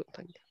didn't, I don't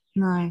think.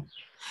 No.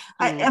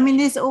 I mean,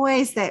 there's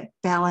always that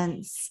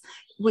balance.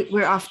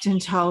 We're often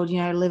told,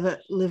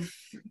 live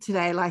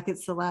today like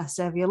it's the last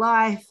day of your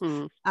life.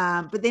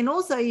 But then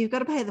also you've got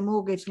to pay the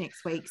mortgage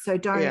next week. So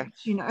don't,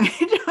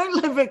 don't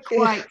live it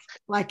quite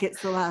like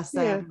it's the last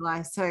day of your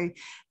life. So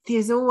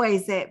there's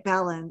always that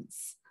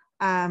balance.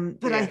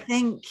 But I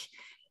think,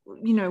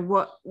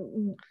 what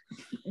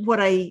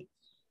I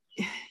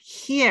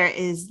hear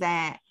is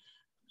that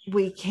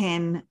we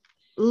can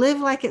live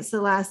like it's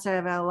the last day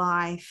of our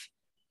life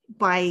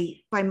by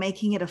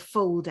making it a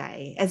full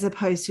day, as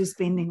opposed to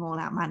spending all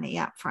our money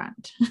up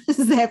front.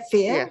 Is that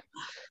fair?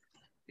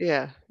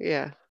 Yeah.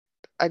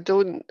 I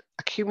don't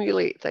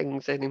accumulate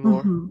things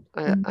anymore.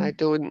 I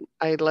don't.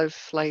 I live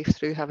life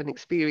through having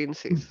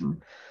experiences.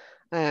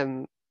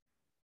 I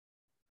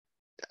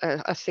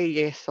say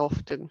yes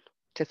often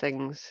to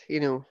things,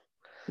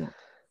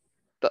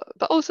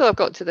 But also I've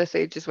got to this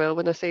age as well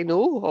when I say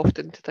no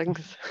often to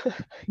things.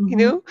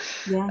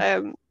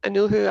 I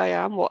know who I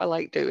am, what I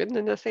like doing,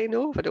 and I say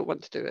no if I don't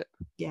want to do it.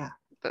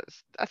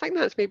 I think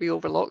that's maybe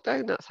over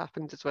lockdown that's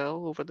happened as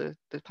well, over the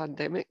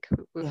pandemic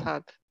we've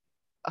had.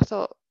 I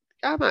thought,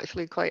 I'm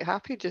actually quite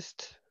happy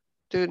just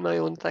doing my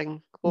own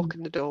thing,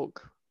 walking the dog.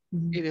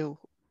 You know,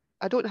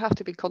 I don't have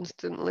to be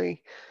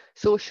constantly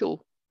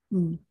social,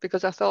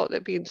 because I thought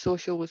that being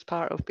social was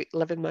part of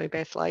living my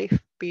best life,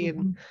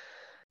 being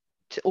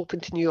open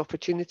to new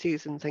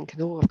opportunities and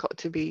thinking, oh, I've got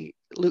to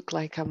look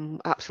like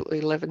I'm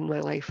absolutely living my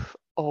life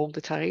all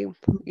the time,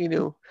 you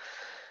know.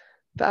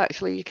 But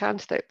actually, you can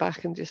step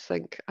back and just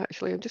think,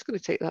 actually, I'm just going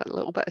to take that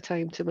little bit of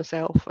time to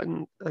myself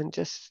and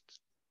just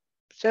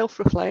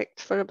self-reflect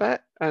for a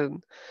bit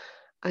and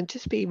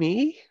just be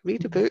me,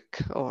 read a book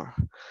or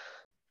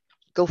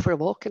go for a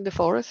walk in the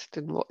forest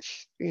and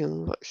watch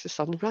the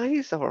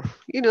sunrise. Or,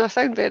 I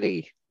sound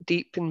very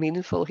deep and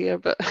meaningful here,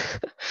 but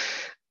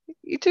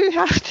you do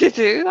have to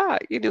do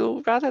that,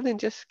 rather than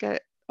just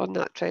get on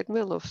that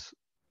treadmill of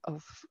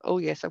oh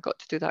yes, I've got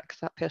to do that because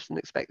that person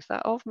expects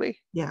that of me.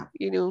 Yeah.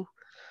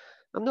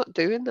 I'm not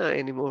doing that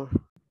anymore.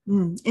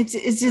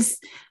 It's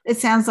just, it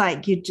sounds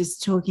like you're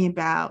just talking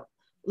about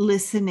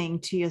listening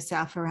to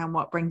yourself around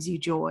what brings you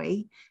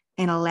joy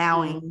and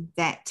allowing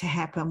that to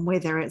happen,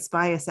 whether it's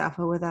by yourself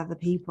or with other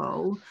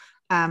people.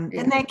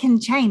 And that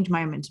can change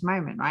moment to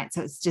moment, right?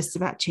 So it's just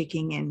about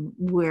checking in,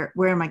 where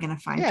am I going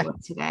to find joy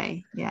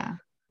today?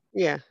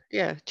 Yeah,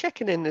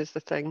 checking in is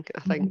the thing. I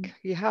think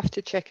you have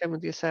to check in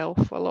with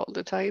yourself a lot of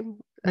the time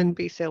and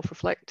be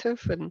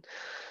self-reflective and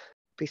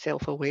be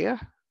self-aware.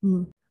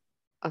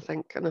 I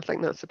think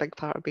that's a big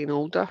part of being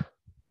older.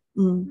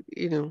 You've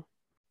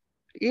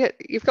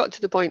got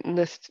to the point in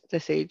this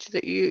age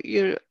that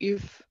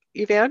you've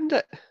earned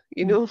it.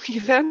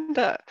 You've earned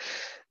it.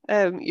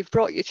 You've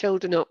brought your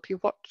children up.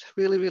 You've worked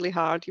really, really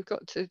hard. You've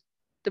got to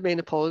the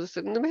menopause,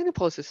 and the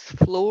menopause has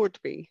floored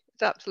me.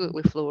 It's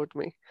absolutely floored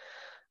me.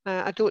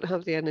 I don't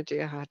have the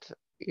energy I had.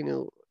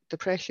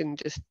 Depression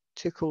just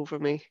took over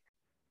me.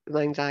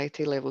 My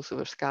anxiety levels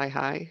were sky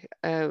high.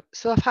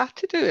 So I've had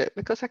to do it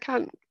because I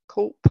can't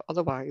cope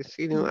otherwise.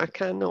 I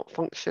cannot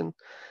function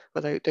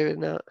without doing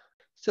that.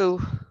 So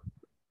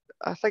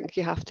I think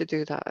you have to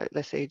do that at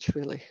this age,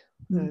 really.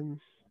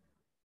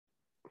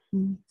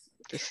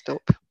 Just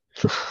stop.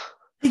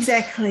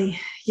 Exactly.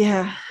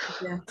 Yeah.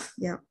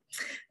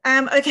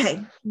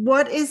 Okay.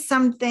 What is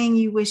something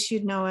you wish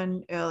you'd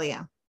known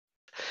earlier?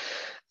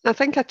 I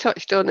think I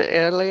touched on it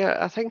earlier.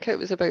 I think it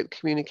was about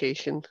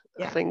communication.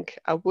 Yeah. I think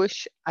I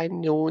wish I'd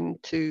known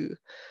to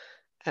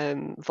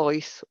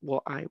voice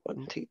what I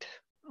wanted,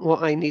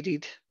 what I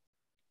needed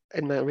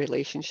in my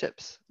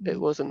relationships. It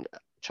wasn't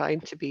trying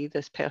to be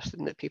this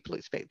person that people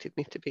expected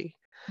me to be.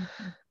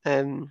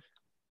 And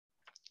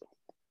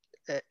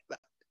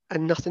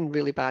nothing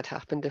really bad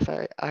happened if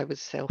I was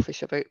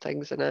selfish about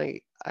things and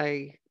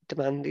I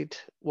demanded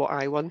what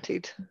I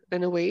wanted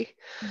in a way.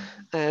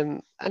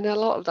 And a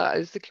lot of that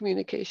is the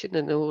communication.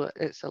 I know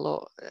it's a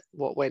lot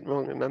what went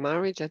wrong in my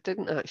marriage. I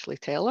didn't actually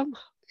tell him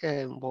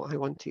what I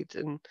wanted.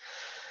 And,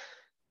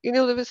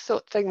 there was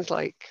things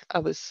like I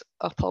was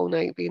up all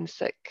night being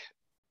sick.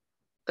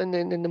 And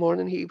then in the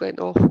morning he went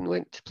off and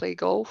went to play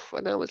golf.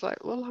 And I was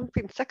like, well, I've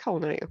been sick all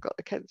night. I've got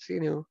the kids,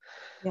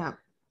 Yeah.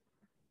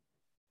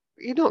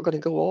 You're not going to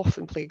go off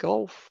and play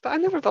golf. But I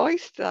never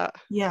voiced that.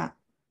 Yeah.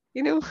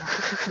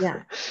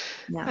 Yeah.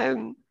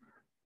 The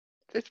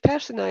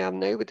person I am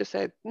now would have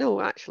said,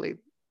 no, actually,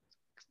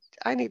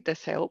 I need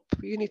this help.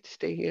 You need to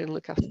stay here and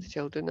look after the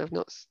children. I've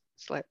not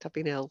slept. I've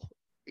been ill,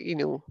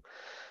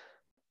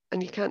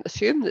 And you can't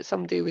assume that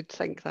somebody would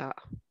think that.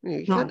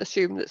 You can't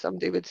assume that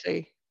somebody would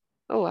say,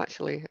 oh,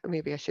 actually,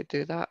 maybe I should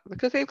do that,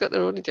 because they've got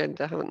their own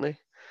agenda, haven't they?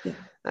 Yeah.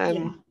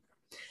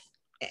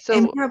 So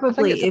and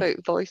probably I think it's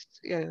about voice.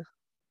 Yeah.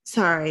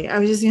 Sorry, I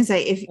was just going to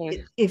say,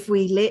 if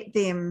we let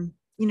them,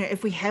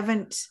 if we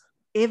haven't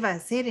ever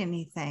said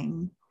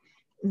anything,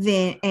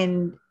 then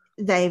and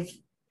they've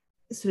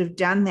sort of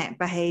done that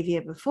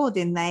behavior before,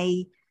 then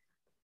they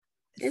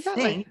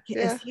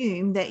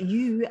assume that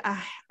you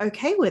are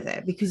okay with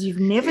it because you've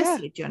never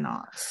said you're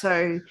not.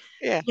 So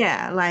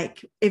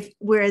like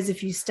whereas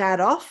if you start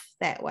off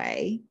that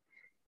way,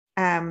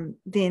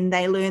 then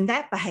they learn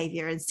that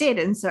behavior instead.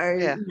 And so,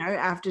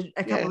 after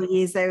a couple of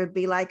years, they would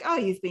be like, oh,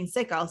 you've been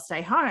sick, I'll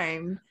stay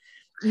home.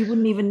 You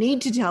wouldn't even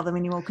need to tell them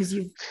anymore because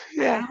you've,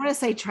 I don't want to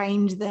say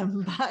trained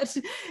them, but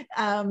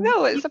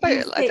no, it's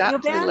about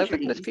adapting and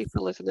living with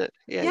people, isn't it?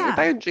 Your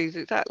boundaries,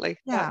 exactly.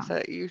 That's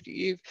it.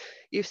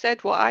 You've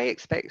said what I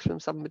expect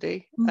from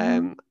somebody,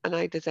 and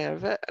I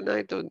deserve it, and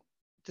I don't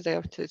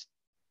deserve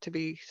to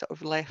be sort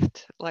of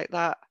left like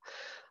that.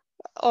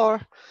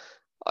 Or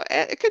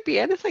it could be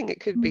anything. It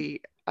could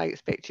be, I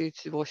expect you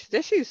to wash the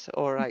dishes,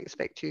 or I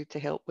expect you to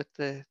help with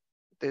the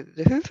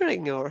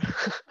hoovering, or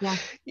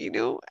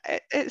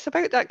it's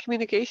about that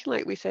communication.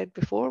 Like we said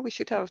before, we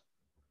should have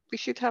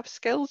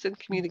skills in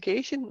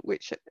communication,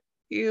 which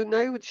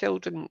now with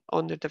children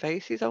on their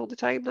devices all the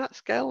time, that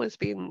skill is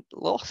being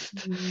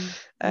lost.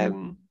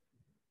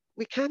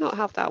 We cannot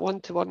have that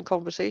one-to-one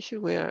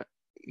conversation where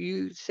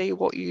you say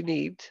what you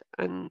need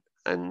and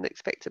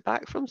expect it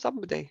back from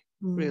somebody,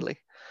 really,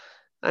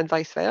 and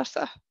vice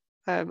versa,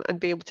 and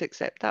be able to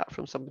accept that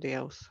from somebody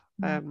else.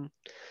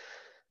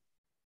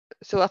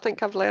 So I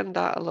think I've learned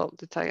that a lot of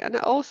the time. And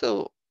it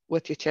also,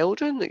 with your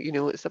children, that, you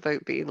know, it's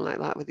about being like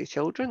that with your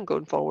children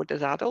going forward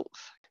as adults.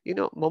 You're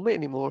not mummy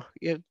anymore.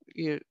 You're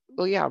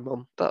well, you are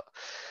mum, but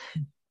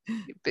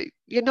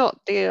you're not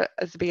there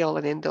as the be all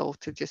and end all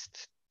to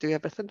just do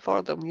everything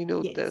for them. You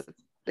know, Yes.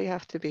 they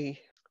have to be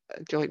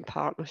a joint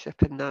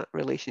partnership in that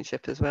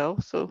relationship as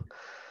well. So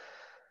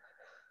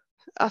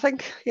I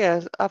think,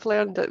 yeah, I've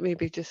learned that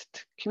maybe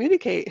just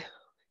communicate,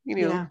 you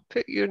know, Yeah.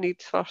 put your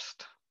needs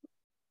first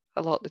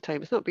a lot of the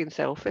time. It's not being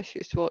selfish,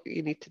 it's what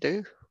you need to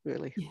do,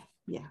 really. Yeah.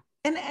 Yeah.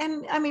 And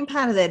I mean,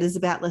 part of that is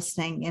about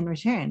listening in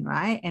return,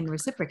 right? And Yeah,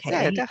 reciprocating.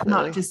 It's not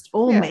definitely. just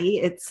all Yeah.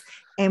 me, it's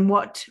and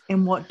what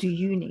do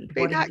you need? What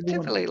Being do you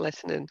actively need?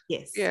 listening.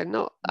 Yes. Yeah,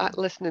 not Yeah.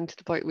 listening to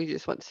the point where you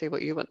just want to say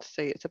what you want to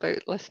say. It's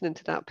about listening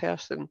to that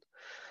person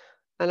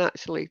and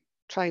actually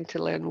trying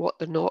to learn what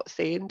they're not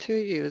saying to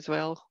you as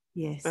well.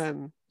 Yes.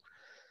 Um,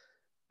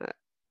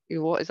 you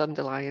know, what is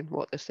underlying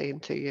what they're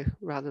saying to you,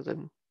 rather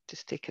than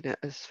just taking it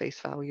as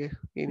face value.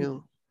 You Yeah.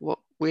 know,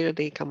 where are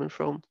they coming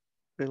from,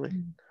 really?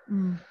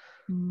 Mm,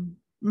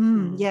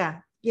 Mm.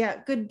 yeah.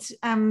 Yeah.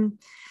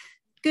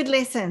 Good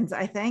lessons,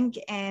 I think.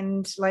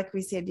 And like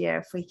we said, yeah,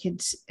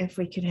 if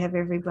we could have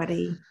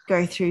everybody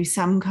go through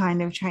some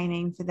kind of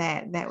training for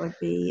that, that would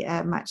be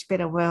a much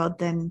better world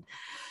than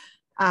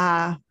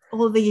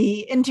all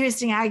the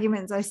interesting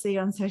arguments I see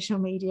on social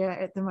media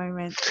at the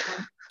moment.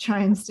 I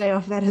try and stay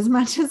off that as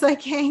much as I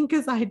can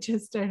because I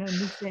just don't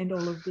understand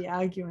all of the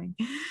arguing.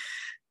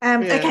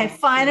 Okay, Yeah,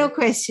 final yeah.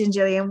 question,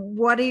 Gillian.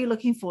 What are you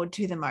looking forward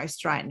to the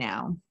most right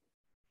now?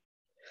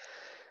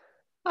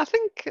 I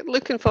think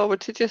looking forward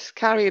to just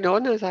carrying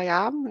on as I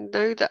am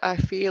now that I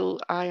feel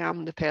I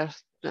am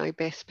my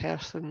best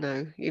person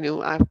now. You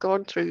know, I've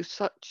gone through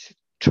such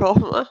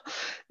trauma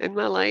in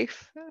my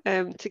life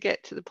to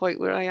get to the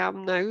point where I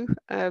am now.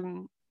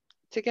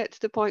 To get to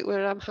the point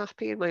where I'm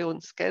happy in my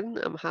own skin,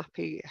 I'm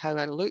happy how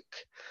I look.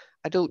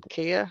 I don't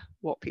care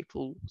what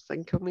people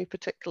think of me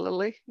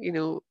particularly. You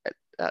know,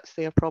 that's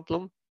their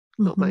problem,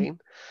 not Mm-hmm. mine.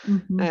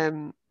 Mm-hmm.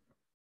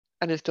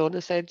 And as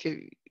Donna said,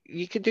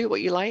 you can do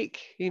what you like.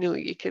 You know,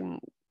 you can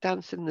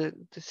dance in the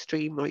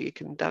stream, or you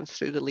can dance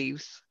through the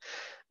leaves,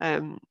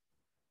 and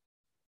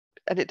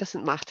it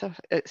doesn't matter.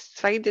 It's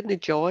finding the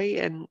joy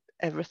in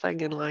everything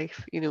in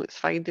life. You know, it's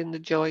finding the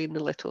joy in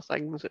the little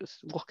things. It's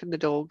walking the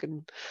dog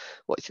and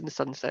watching the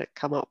sunset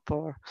come up,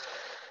 or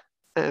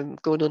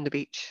going on the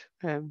beach.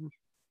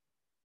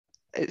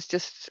 It's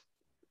just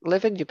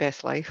living your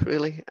best life,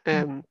 really.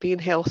 Being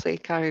healthy,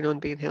 carrying on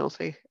being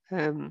healthy.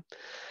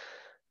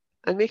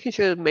 And making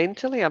sure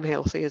mentally I'm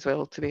healthy as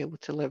well, to be able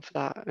to live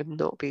that and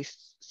not be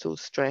so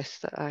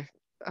stressed that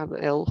I'm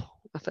ill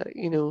with it,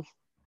 you know.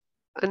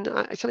 And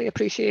actually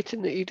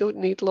appreciating that you don't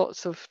need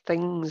lots of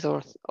things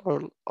or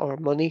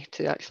money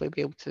to actually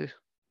be able to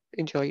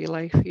enjoy your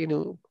life, you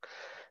know.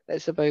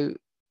 It's about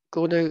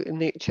going out in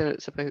nature,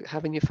 it's about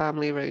having your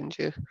family around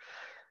you,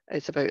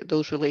 it's about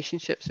those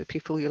relationships with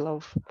people you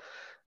love.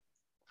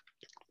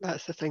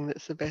 That's the thing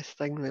that's the best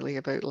thing really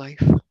about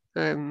life.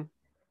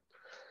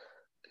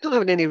 Not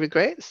having any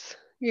regrets.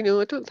 You know,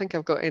 I don't think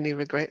I've got any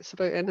regrets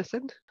about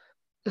anything.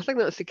 I think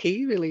that's the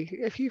key, really.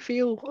 If you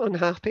feel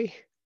unhappy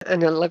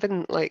and are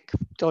living, like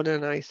Donna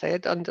and I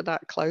said, under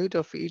that cloud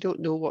of you don't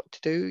know what to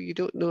do, you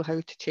don't know how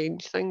to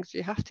change things,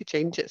 you have to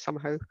change it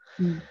somehow.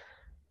 Mm.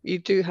 You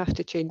do have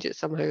to change it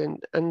somehow.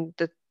 And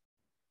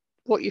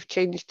what you've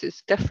changed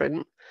is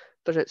different,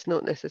 but it's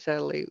not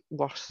necessarily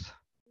worse.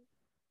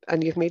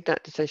 And you've made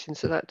that decision.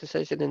 So that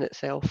decision in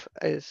itself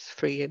is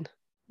freeing.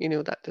 You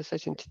know, that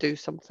decision to do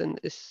something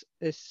is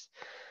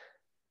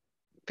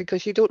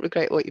because you don't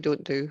regret what you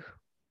don't do.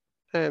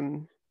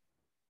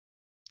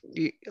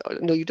 You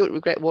no, you don't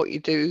regret what you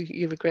do,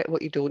 you regret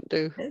what you don't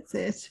do, That's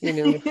it. you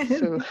know.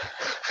 So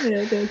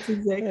Yeah, that's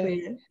exactly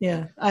it.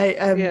 Yeah. I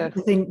yeah,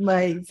 think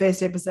my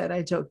first episode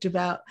I talked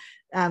about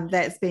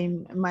that's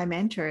been my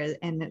mantra,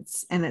 and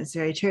it's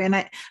very true. And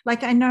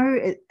I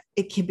know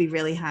it can be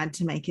really hard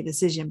to make a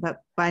decision,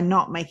 but by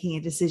not making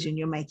a decision,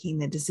 you're making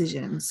the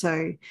decision.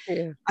 So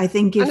yeah. I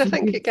think And if I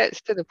think you it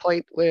gets to the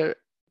point where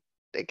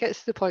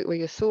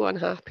you're so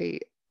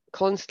unhappy,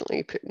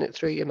 constantly putting it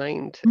through your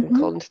mind and Mhm.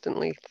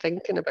 constantly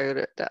thinking about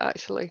it, that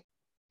actually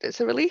it's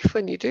a relief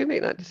when you do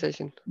make that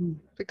decision, Mm.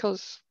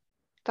 because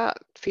that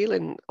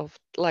feeling of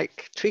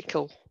like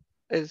treacle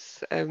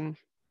is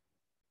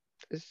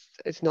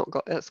is not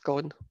got that's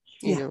gone,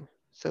 you Yeah. know.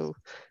 So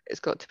it's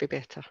got to be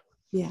better.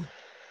 Yeah.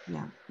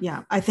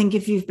 Yeah. I think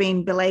if you've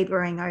been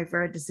belaboring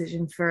over a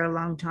decision for a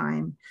long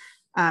time,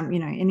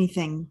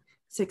 anything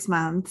 6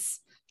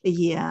 months, a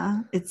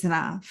year, it's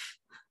enough.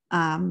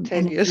 10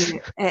 And if years.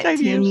 you're at 10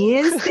 10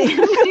 years. years, then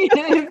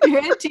if you're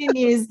at 10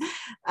 years,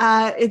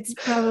 it's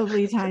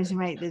probably time to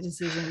make the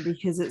decision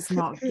because it's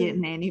not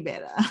getting any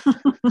better.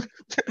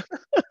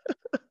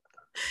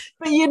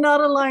 But you're not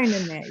alone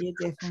in that. You're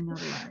definitely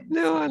not alone.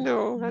 No, So, I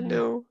know, I yeah.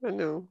 know, I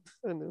know,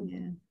 I know.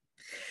 Yeah.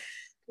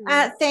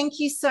 Thank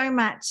you so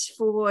much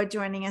for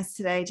joining us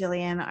today,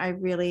 Gillian. I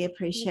really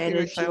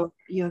appreciated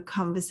your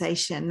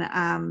conversation.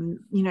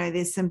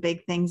 There's some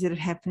big things that have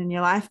happened in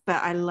your life,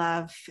 but I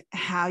love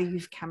how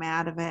you've come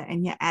out of it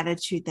and your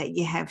attitude that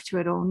you have to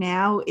it all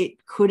now.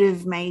 It could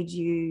have made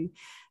you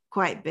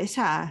quite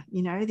bitter.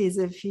 There's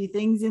a few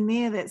things in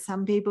there that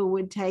some people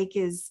would take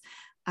as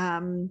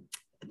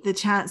the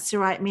chance to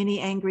write many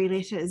angry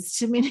letters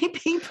to many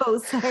people.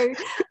 So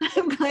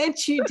I'm glad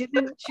you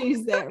didn't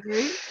choose that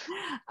route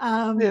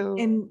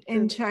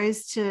and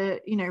chose to,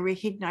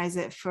 recognize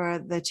it for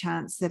the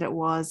chance that it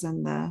was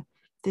and the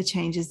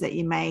changes that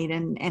you made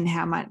and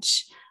how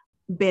much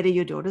better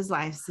your daughter's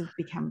lives have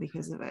become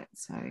because of it.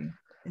 So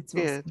it's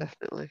awesome. Yeah,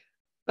 definitely.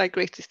 My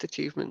greatest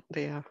achievement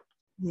there.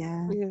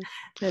 Yeah,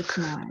 that's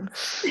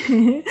nice.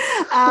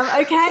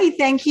 Okay,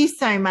 thank you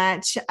so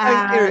much.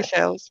 Thank you,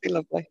 Rochelle. It's been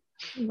lovely.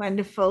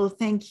 Wonderful.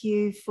 Thank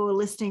you for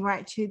listening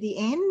right to the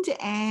end,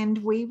 and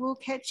we will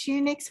catch you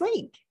next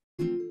week.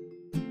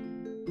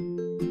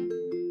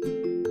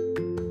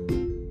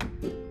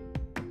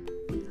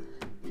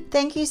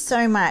 Thank you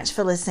so much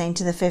for listening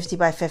to the 50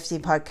 by 50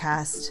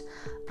 podcast.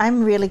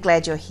 I'm really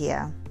glad you're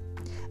here.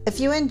 If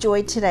you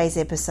enjoyed today's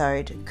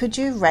episode, could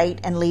you rate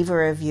and leave a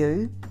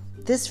review?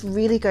 This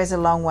really goes a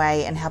long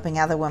way in helping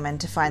other women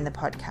to find the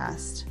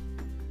podcast.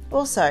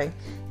 Also,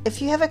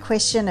 if you have a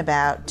question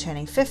about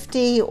turning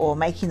 50 or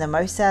making the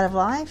most out of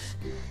life,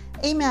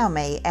 email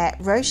me at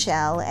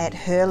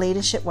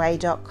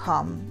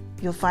rochelle@herleadershipway.com.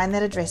 You'll find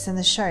that address in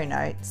the show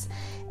notes,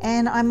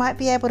 and I might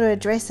be able to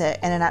address it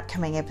in an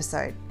upcoming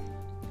episode.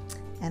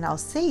 And I'll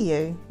see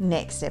you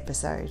next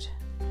episode.